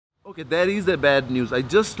Okay, there is a bad news. I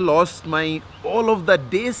just lost my all of the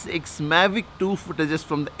Day 6 Mavic 2 footages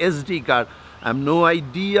from the SD card. I have no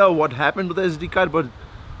idea what happened to the SD card, but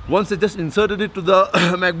once I just inserted it to the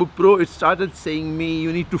MacBook Pro, it started saying me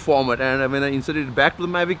you need to format, and when I inserted it back to the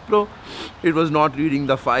Mavic Pro, it was not reading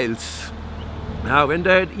the files. Now when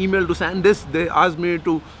I had emailed to SanDisk, they asked me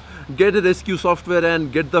to get a rescue software and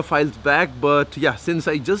get the files back, but yeah, since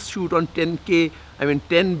I just shoot on 10K, I mean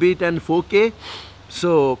 10-bit and 4K,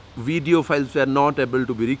 so video files were not able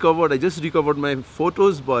to be recovered. I just recovered my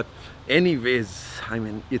photos, but anyways, I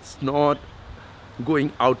mean, it's not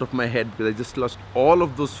going out of my head because I just lost all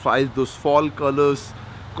of those files, those fall colors,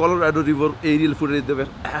 Colorado River aerial footage. They were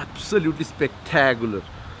absolutely spectacular.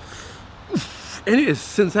 Anyways,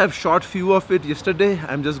 since I have shot few of it yesterday,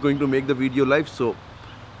 I'm just going to make the video live, so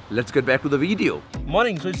let's get back to the video.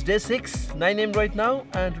 Morning, so it's day 6, 9 AM right now,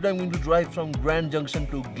 and today I'm going to drive from Grand Junction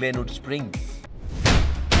to Glenwood Springs.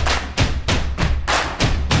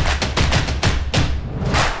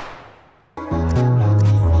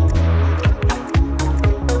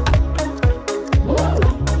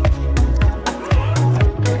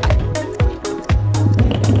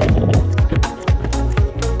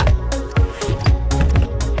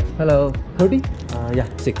 Hello. 30? Yeah,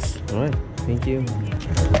 6. Alright, thank you.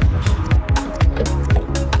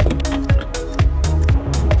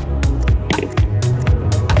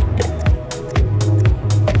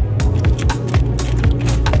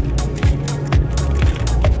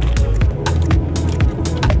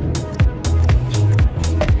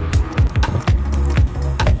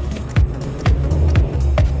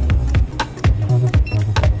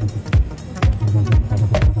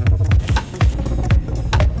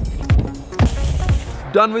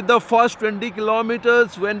 Done with the first 20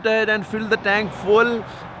 kilometers, went ahead and filled the tank full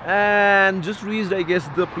and just reached, I guess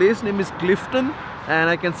the place name is Clifton, and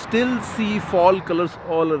I can still see fall colors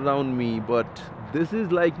all around me, but this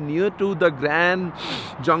is like near to the Grand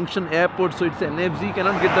Junction airport, so it's NFC,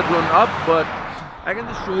 cannot get the drone up, but I can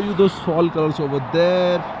just show you those fall colors over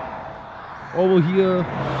there, over here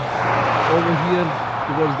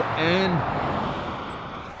towards the end.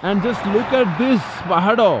 And just look at this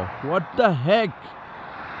pahado, what the heck.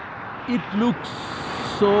 It looks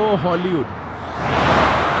so Hollywood.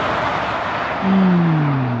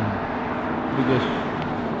 Because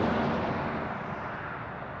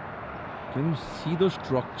can you see those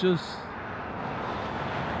structures?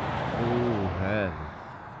 Oh hell.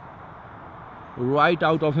 Right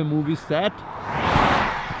out of a movie set.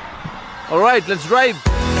 Alright, let's drive.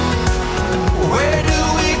 Where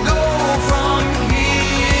do we go from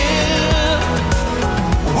here?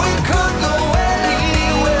 We could go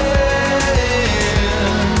anywhere.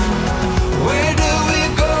 Where do we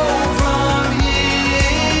go from here?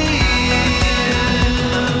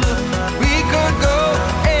 We could go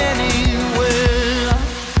anywhere.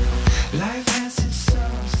 Life has its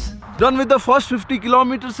ups. Done with the first 50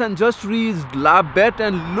 kilometers and just reached La Bet,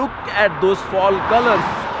 and look at those fall colors.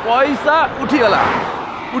 Paisa Utiala.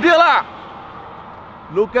 Utiala.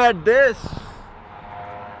 Look at this.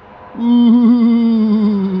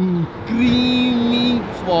 Ooh, creamy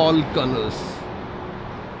fall colors.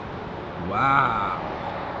 Wow.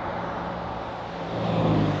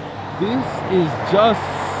 This is just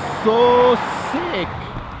so sick.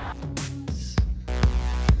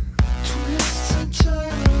 Twists and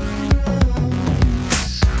turns.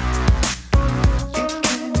 It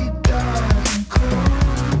can be dark and cold,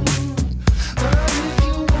 but if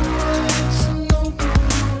you want, it's an open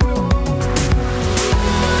road.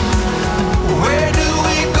 Where do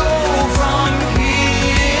we go from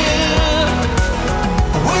here?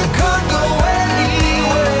 We could go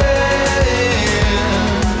anywhere.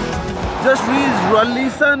 Just reached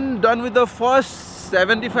Rallison, done with the first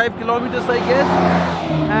 75 kilometers, I guess.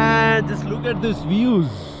 And just look at these views.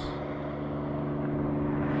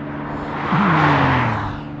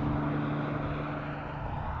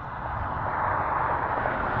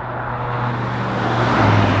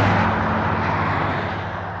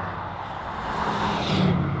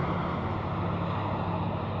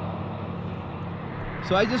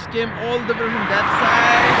 So I just came all the way from that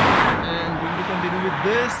side and going to continue with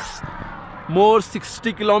this. More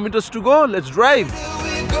 60 kilometers to go. Let's drive. Where do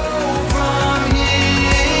we go from here?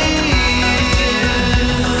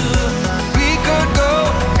 We could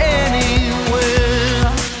go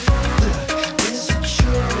anywhere. There's a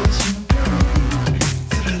choice you made.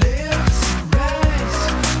 To the left, to the right,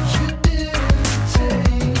 you didn't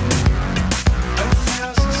take.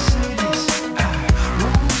 1,000 cities I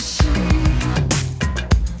wanna see, and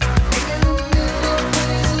a million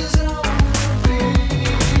places I wanna be.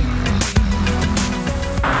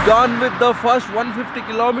 done with the first 150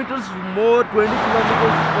 kilometers, more 20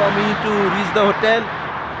 kilometers for me to reach the hotel.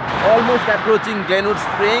 Almost approaching Glenwood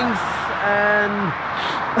Springs, and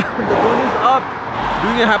the drone is up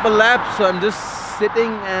doing a half a lap. So I'm just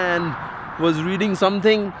sitting and was reading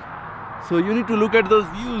something. So you need to look at those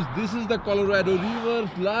views. This is the Colorado River.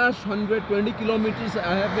 Last 120 kilometers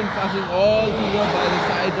I have been passing all through by the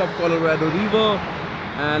side of Colorado River,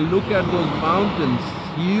 and look at those mountains,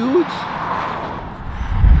 huge.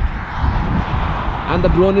 And the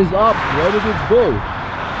drone is up. Where did it go?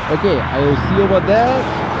 Okay, I will see over there.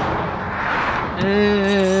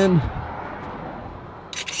 And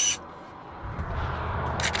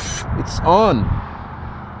it's on.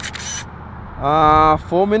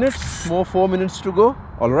 4 minutes, more 4 minutes to go.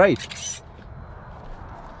 All right.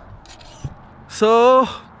 So,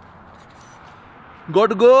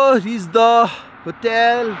 got to go, reach the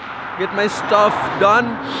hotel, get my stuff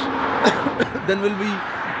done. Then we'll be,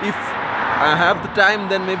 if I have the time,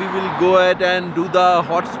 then maybe we'll go ahead and do the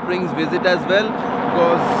hot springs visit as well.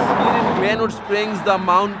 Because here in Glenwood Springs, the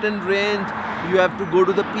mountain range, you have to go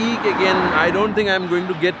to the peak again. I don't think I'm going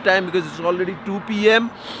to get time because it's already 2 p.m.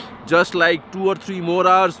 Just like 2 or 3 more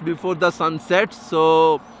hours before the sun sets.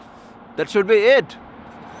 So that should be it.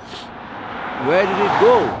 Where did it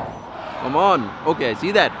go? Come on. Okay, I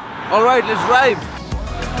see that. All right, let's drive.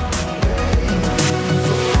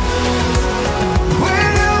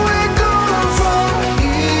 Where are we going from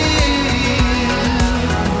here?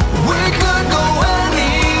 We could go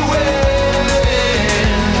anywhere.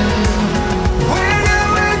 Where are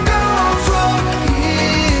we going from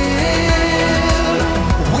here?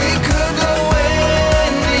 We could go anywhere.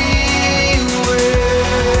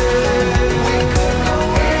 We could go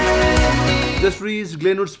anywhere. Just reached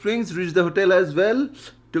Glenwood Springs, reached the hotel as well.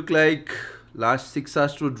 Took like last 6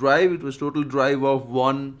 hours to drive. It was total drive of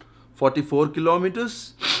 144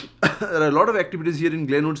 kilometers. There are a lot of activities here in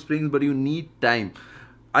Glenwood Springs, but you need time.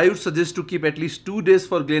 I would suggest to keep at least 2 days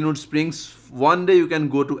for Glenwood Springs. One day you can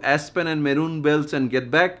go to Aspen and Maroon Bells and get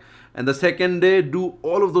back. And the second day, do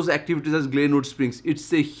all of those activities as Glenwood Springs.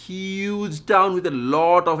 It's a huge town with a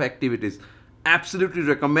lot of activities. Absolutely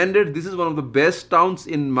recommended. This is one of the best towns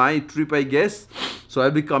in my trip, I guess. So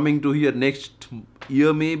I'll be coming to here next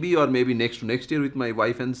year maybe, or maybe next to next year with my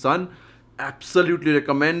wife and son. Absolutely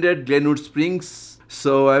recommended, Glenwood Springs.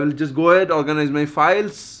 So I will just go ahead, organize my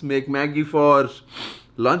files, make Maggie for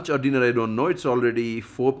lunch or dinner, I don't know. It's already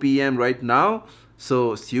 4 p.m. right now.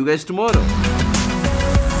 So see you guys tomorrow.